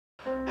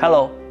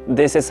Hello,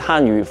 this is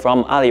Hanyu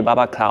from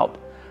Alibaba Cloud.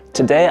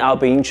 Today I'll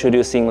be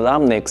introducing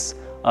Llumnix,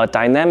 a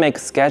dynamic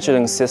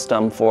scheduling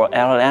system for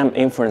LLM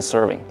inference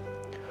serving.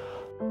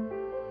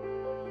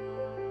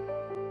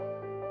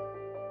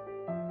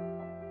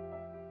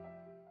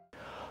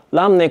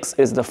 Llumnix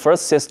is the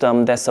first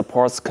system that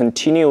supports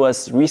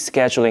continuous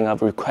rescheduling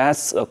of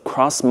requests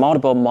across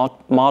multiple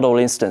model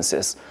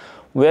instances,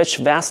 which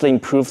vastly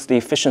improves the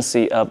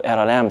efficiency of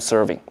LLM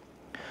serving.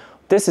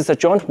 This is a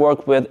joint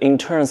work with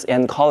interns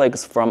and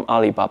colleagues from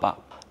Alibaba.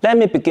 Let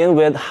me begin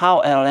with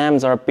how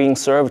LLMs are being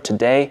served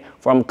today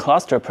from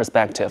cluster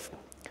perspective.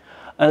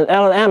 An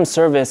LLM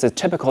service is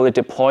typically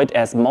deployed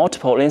as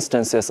multiple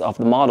instances of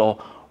the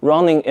model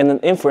running in an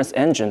inference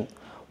engine,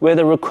 with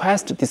a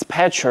request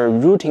dispatcher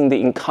routing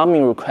the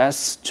incoming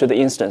requests to the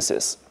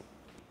instances.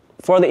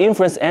 For the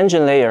inference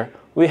engine layer,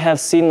 we have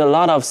seen a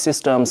lot of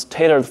systems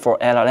tailored for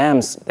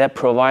LLMs that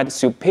provide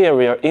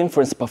superior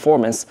inference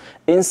performance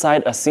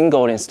inside a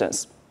single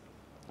instance.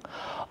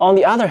 On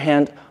the other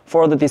hand,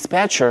 for the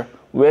dispatcher,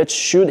 which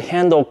should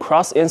handle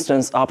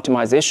cross-instance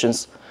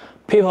optimizations,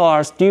 people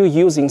are still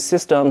using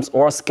systems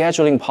or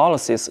scheduling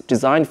policies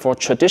designed for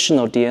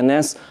traditional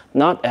DNS,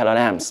 not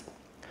LLMs.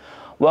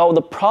 Well,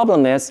 the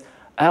problem is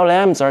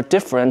LLMs are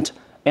different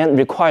and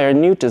require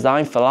new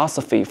design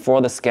philosophy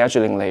for the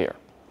scheduling layer.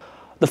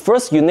 The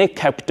first unique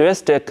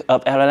characteristic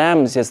of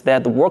LLMs is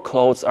that the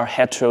workloads are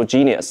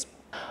heterogeneous.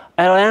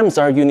 LLMs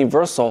are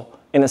universal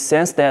in the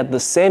sense that the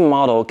same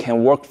model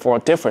can work for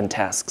different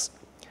tasks.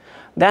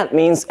 That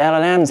means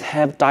LLMs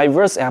have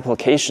diverse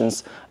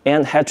applications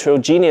and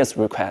heterogeneous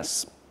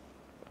requests.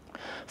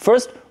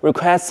 First,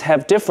 requests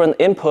have different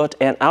input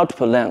and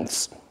output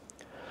lengths.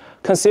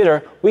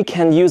 Consider we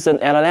can use an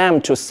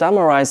LLM to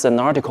summarize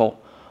an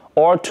article,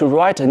 or to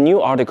write a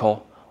new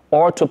article,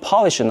 or to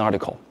polish an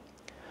article.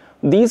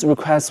 These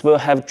requests will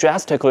have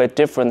drastically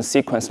different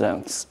sequence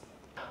lengths.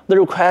 The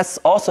requests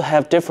also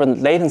have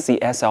different latency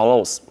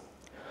SLOs.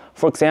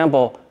 For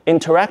example,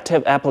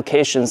 interactive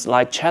applications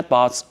like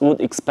chatbots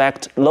would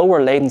expect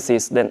lower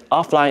latencies than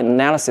offline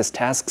analysis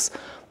tasks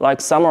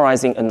like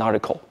summarizing an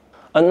article.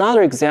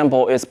 Another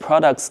example is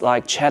products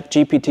like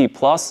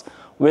ChatGPT+,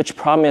 which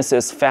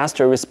promises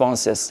faster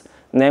responses,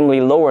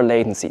 namely lower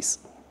latencies.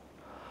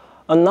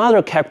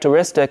 Another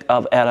characteristic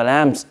of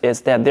LLMs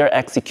is that their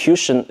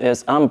execution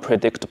is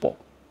unpredictable.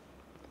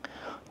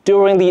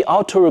 During the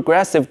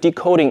autoregressive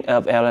decoding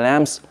of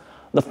LLMs,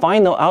 the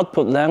final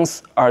output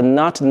lengths are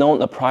not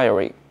known a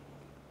priori.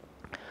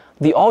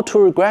 The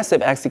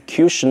autoregressive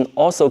execution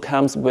also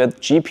comes with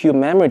GPU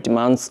memory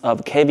demands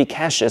of KV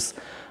caches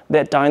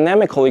that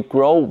dynamically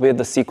grow with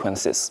the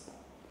sequences.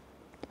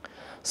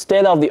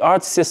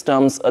 State-of-the-art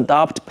systems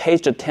adopt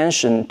paged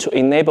attention to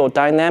enable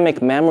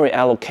dynamic memory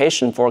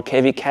allocation for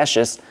KV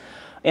caches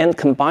and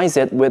combines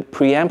it with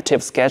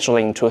preemptive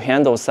scheduling to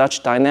handle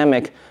such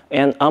dynamic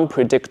and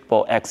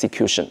unpredictable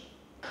execution.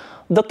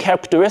 The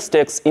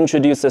characteristics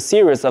introduce a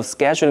series of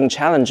scheduling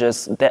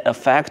challenges that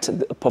affect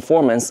the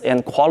performance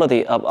and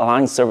quality of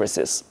aligned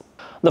services.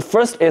 The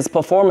first is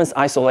performance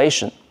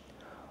isolation.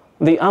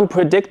 The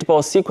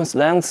unpredictable sequence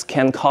lengths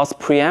can cause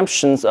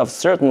preemptions of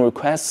certain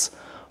requests,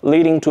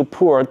 leading to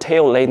poor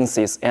tail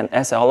latencies and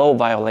SLO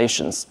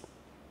violations.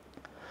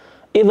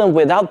 Even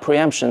without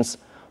preemptions,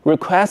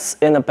 requests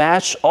in a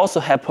batch also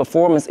have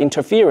performance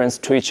interference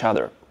to each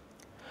other.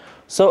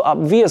 So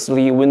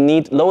obviously, we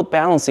need load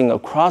balancing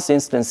across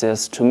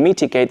instances to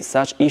mitigate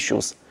such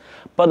issues.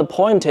 But the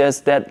point is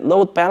that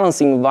load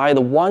balancing via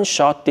the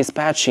one-shot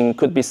dispatching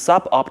could be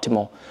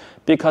suboptimal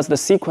because the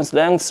sequence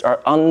lengths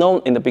are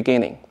unknown in the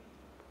beginning.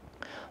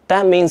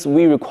 That means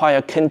we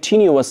require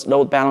continuous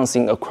load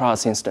balancing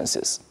across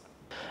instances.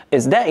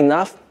 Is that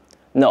enough?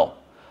 No.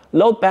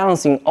 Load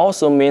balancing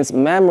also means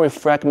memory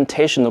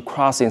fragmentation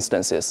across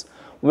instances,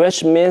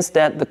 which means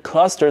that the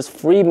cluster's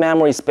free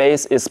memory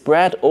space is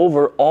spread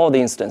over all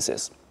the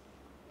instances.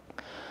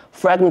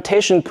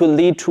 Fragmentation could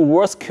lead to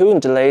worse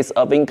queuing delays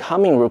of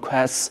incoming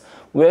requests,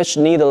 which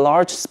need a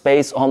large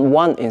space on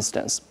one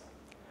instance.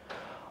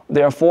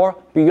 Therefore,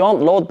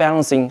 beyond load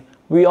balancing,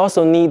 we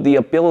also need the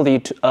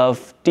ability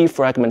of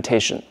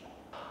defragmentation.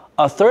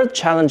 A third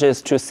challenge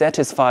is to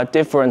satisfy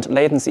different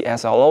latency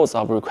SLOs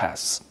of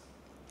requests.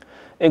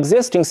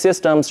 Existing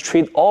systems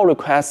treat all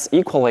requests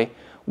equally,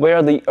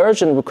 where the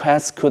urgent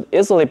requests could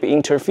easily be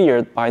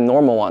interfered by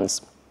normal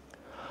ones.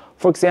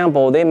 For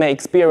example, they may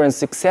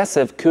experience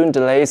excessive queuing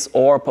delays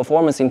or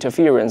performance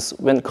interference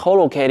when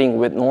co-locating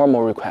with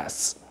normal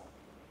requests.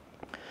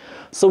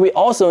 So we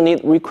also need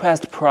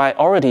request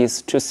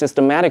priorities to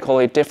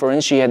systematically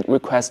differentiate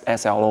request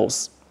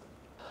SLOs.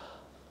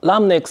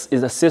 Llumnix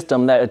is a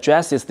system that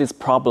addresses these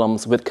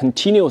problems with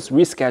continuous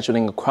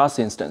rescheduling across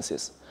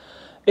instances.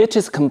 It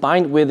is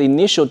combined with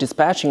initial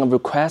dispatching of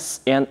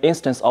requests and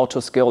instance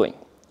auto-scaling.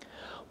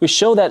 We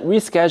show that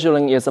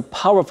rescheduling is a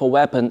powerful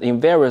weapon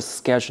in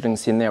various scheduling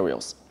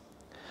scenarios.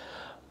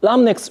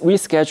 Llumnix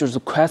reschedules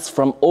requests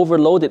from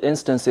overloaded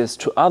instances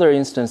to other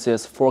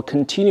instances for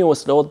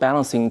continuous load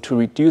balancing to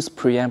reduce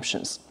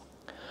preemptions.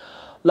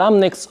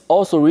 Llumnix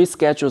also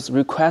reschedules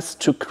requests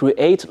to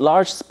create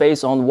large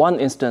space on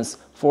one instance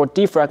for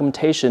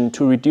defragmentation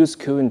to reduce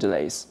queuing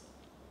delays.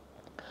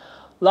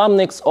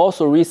 Llumnix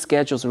also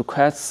reschedules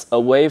requests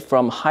away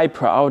from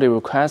high-priority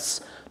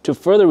requests to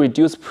further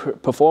reduce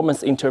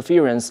performance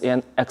interference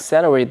and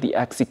accelerate the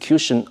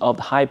execution of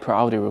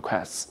high-priority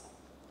requests.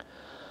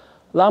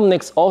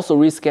 Llumnix also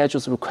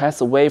reschedules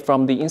requests away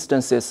from the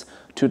instances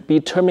to be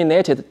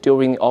terminated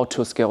during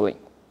auto-scaling.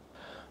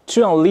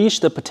 To unleash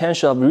the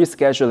potential of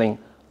rescheduling,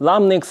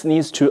 Llumnix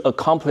needs to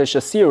accomplish a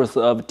series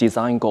of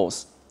design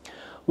goals.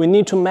 We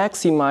need to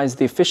maximize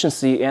the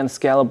efficiency and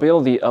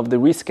scalability of the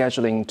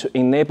rescheduling to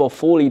enable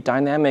fully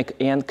dynamic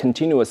and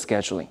continuous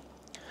scheduling.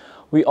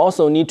 We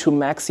also need to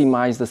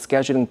maximize the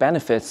scheduling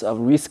benefits of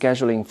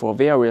rescheduling for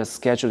various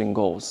scheduling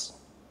goals.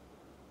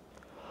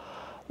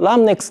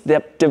 Llumnix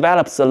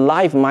develops a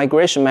live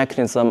migration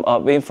mechanism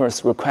of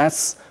inference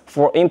requests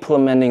for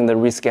implementing the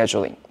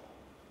rescheduling.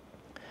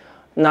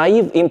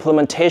 Naive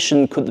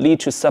implementation could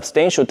lead to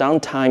substantial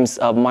downtimes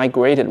of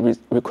migrated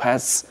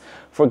requests,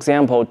 for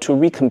example, to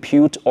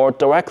recompute or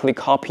directly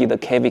copy the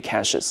KV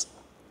caches.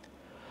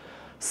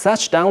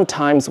 Such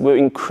downtimes will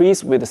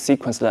increase with the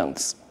sequence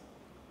lengths.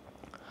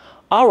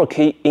 Our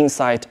key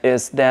insight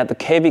is that the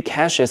KV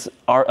caches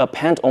are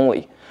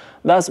append-only.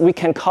 Thus, we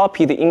can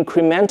copy the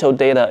incremental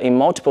data in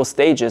multiple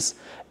stages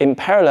in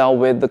parallel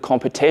with the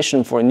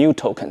computation for new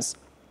tokens.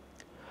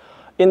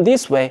 In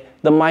this way,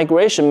 the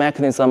migration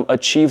mechanism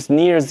achieves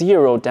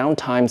near-zero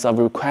downtimes of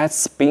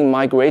requests being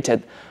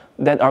migrated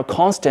that are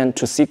constant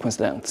to sequence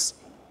lengths.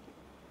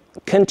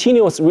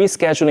 Continuous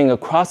rescheduling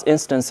across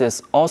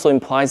instances also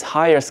implies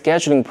higher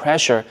scheduling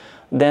pressure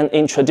than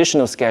in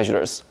traditional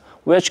schedulers,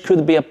 which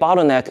could be a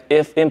bottleneck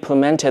if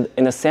implemented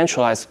in a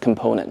centralized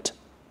component.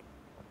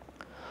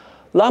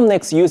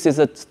 Llumnix uses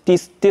a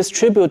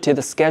distributed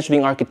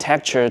scheduling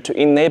architecture to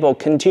enable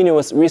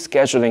continuous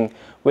rescheduling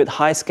with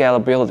high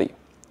scalability.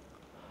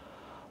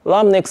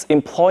 Llumnix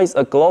employs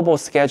a global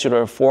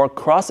scheduler for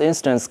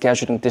cross-instance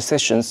scheduling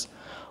decisions,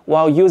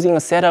 while using a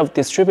set of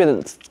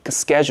distributed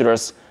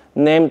schedulers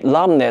named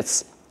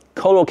Llumnix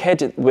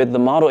co-located with the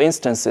model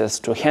instances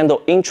to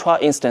handle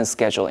intra-instance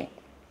scheduling.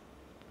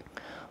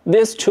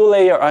 This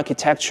two-layer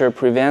architecture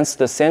prevents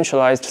the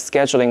centralized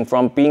scheduling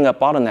from being a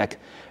bottleneck,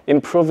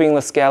 improving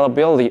the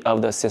scalability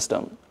of the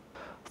system.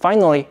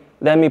 Finally,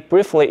 let me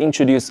briefly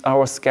introduce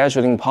our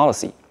scheduling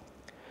policy.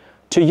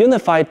 To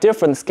unify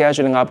different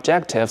scheduling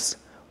objectives,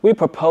 we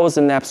propose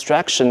an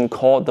abstraction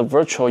called the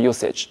virtual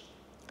usage.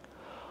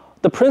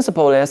 The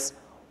principle is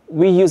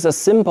we use a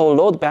simple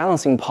load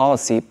balancing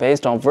policy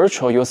based on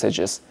virtual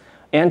usages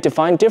and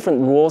define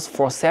different rules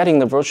for setting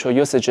the virtual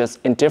usages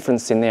in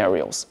different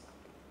scenarios.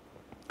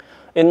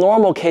 In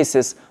normal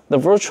cases, the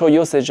virtual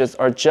usages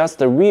are just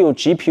the real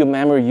GPU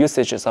memory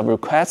usages of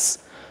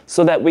requests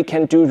so that we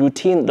can do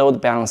routine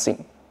load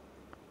balancing.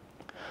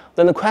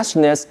 Then the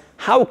question is,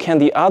 how can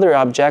the other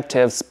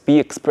objectives be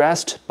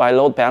expressed by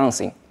load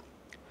balancing?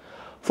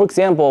 For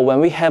example, when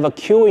we have a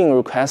queuing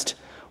request,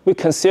 we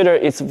consider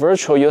its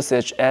virtual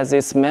usage as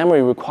its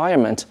memory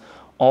requirement,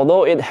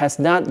 although it has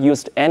not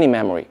used any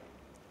memory.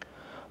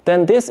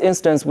 Then this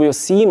instance will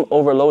seem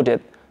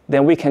overloaded.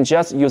 Then we can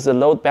just use the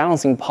load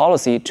balancing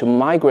policy to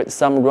migrate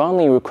some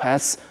running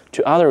requests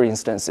to other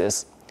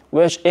instances,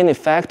 which in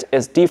effect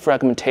is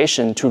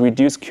defragmentation to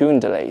reduce queuing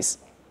delays.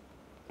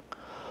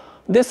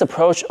 This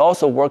approach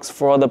also works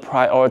for the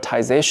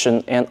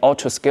prioritization and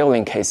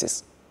auto-scaling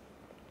cases.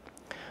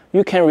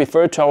 You can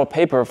refer to our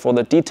paper for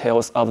the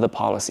details of the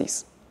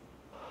policies.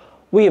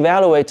 We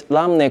evaluate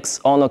Llumnix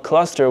on a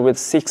cluster with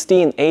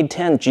 16 A10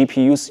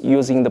 GPUs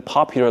using the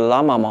popular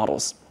Llama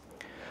models.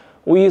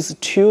 We use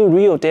two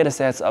real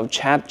datasets of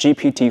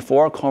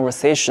ChatGPT-4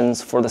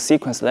 conversations for the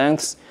sequence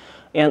lengths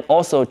and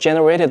also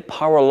generated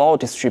power law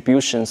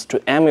distributions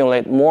to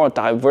emulate more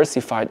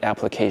diversified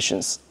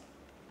applications.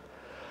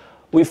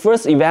 We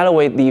first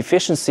evaluate the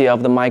efficiency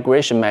of the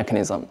migration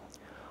mechanism.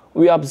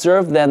 We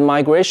observe that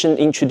migration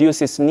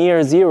introduces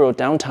near-zero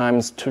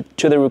downtimes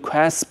to the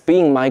requests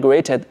being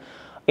migrated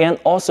and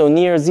also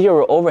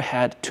near-zero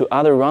overhead to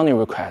other running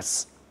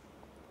requests.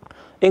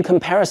 In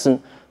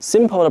comparison,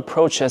 simple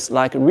approaches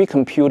like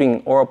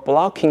recomputing or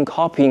blocking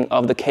copying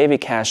of the KV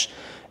cache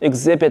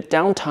exhibit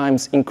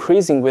downtimes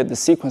increasing with the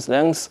sequence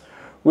lengths,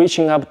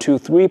 reaching up to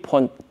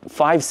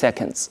 3.5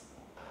 seconds.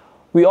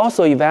 We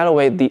also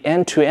evaluate the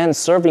end-to-end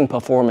serving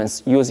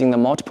performance using the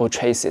multiple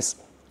traces.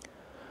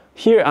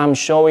 Here I'm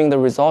showing the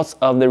results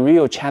of the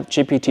real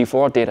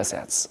ChatGPT-4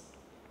 datasets.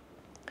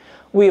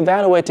 We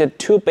evaluated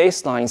two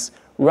baselines,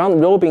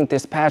 round-robin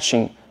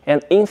dispatching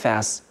and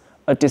infast,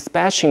 a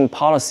dispatching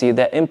policy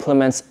that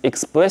implements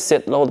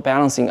explicit load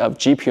balancing of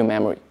GPU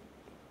memory.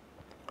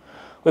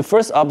 We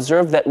first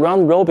observed that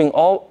round-robin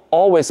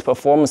always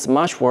performs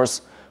much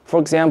worse. For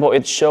example,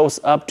 it shows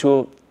up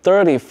to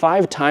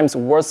 35 times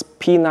worse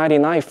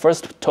P99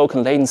 first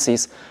token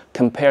latencies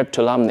compared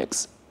to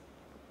Llumnix.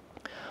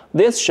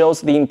 This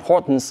shows the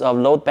importance of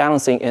load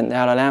balancing in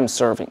LLM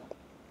serving.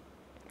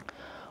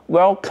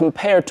 Well,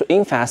 compared to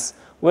infast,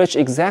 which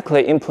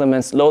exactly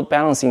implements load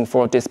balancing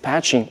for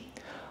dispatching,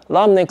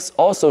 Llumnix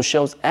also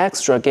shows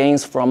extra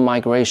gains from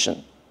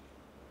migration.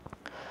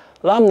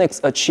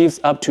 Llumnix achieves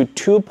up to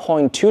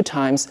 2.2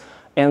 times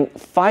and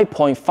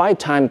 5.5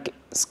 times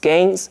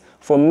gains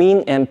for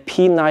mean and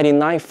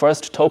P99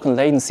 first token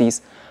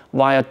latencies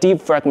via deep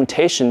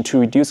fragmentation to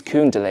reduce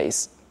queuing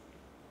delays.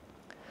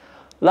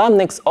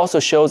 Llumnix also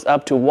shows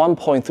up to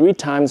 1.3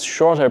 times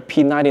shorter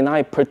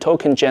P99 per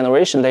token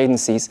generation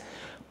latencies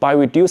by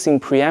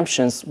reducing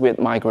preemptions with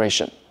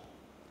migration.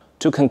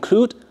 To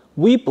conclude,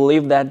 we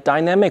believe that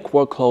dynamic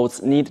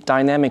workloads need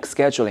dynamic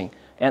scheduling,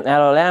 and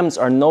LLMs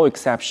are no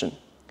exception.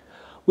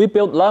 We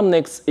built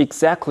Llumnix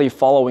exactly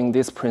following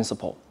this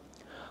principle.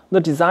 The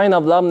design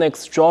of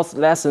Llumnix draws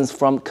lessons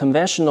from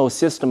conventional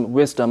system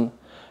wisdom,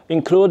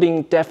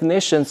 including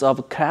definitions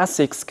of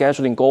classic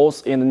scheduling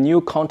goals in the new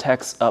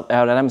context of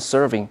LLM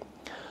serving,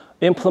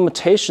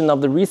 implementation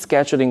of the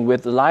rescheduling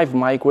with live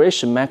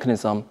migration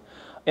mechanism,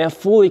 and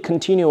fully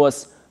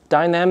continuous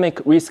dynamic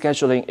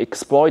rescheduling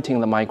exploiting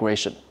the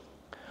migration.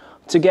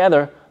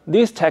 Together,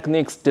 these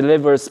techniques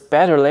delivers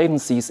better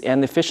latencies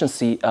and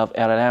efficiency of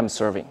LLM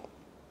serving.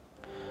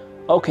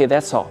 Okay,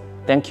 that's all.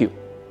 Thank you.